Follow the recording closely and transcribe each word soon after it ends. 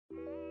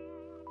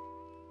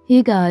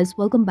Hey guys,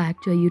 welcome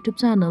back to our YouTube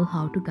channel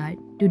How to Guide.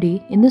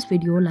 Today in this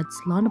video let's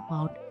learn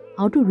about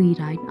how to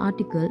rewrite an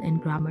article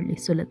in Grammarly.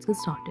 So let's get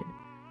started.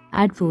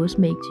 At first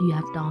make sure you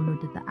have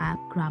downloaded the app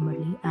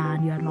Grammarly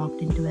and you are logged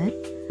into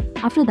it.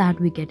 After that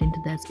we get into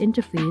this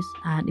interface,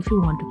 and if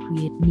you want to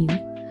create new,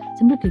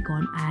 simply click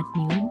on add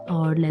new,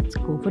 or let's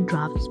go for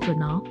drafts for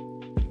now.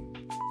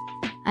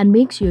 And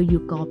make sure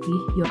you copy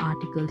your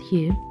article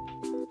here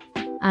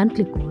and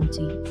click on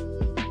save.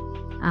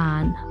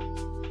 And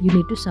you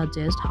need to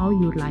suggest how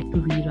you would like to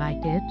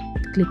rewrite it.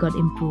 Click on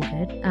improve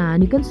it,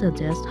 and you can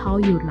suggest how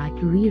you would like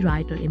to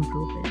rewrite or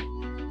improve it,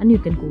 and you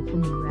can go for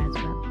more as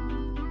well.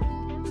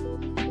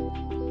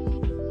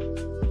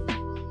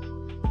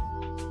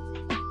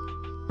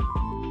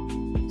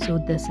 So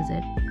this is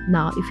it.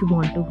 Now if you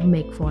want to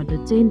make further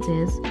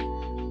changes,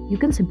 you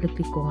can simply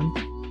click on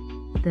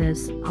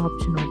this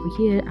option over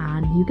here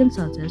and you can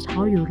suggest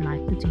how you would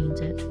like to change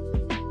it.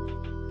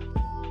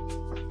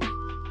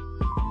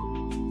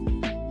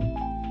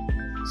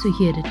 So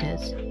here it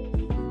is.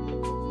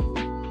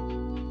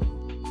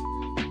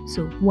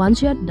 So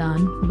once you are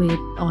done with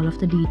all of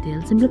the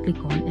details, simply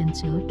click on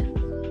insert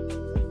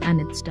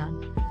and it's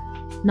done.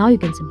 Now you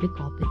can simply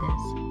copy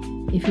this.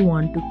 If you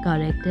want to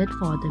correct it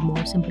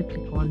furthermore, simply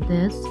click on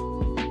this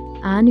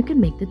and you can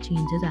make the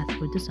changes as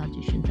per the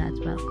suggestions as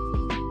well.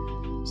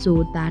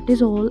 So that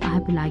is all. I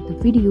hope you liked the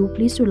video.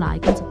 Please do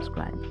like and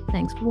subscribe.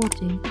 Thanks for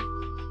watching.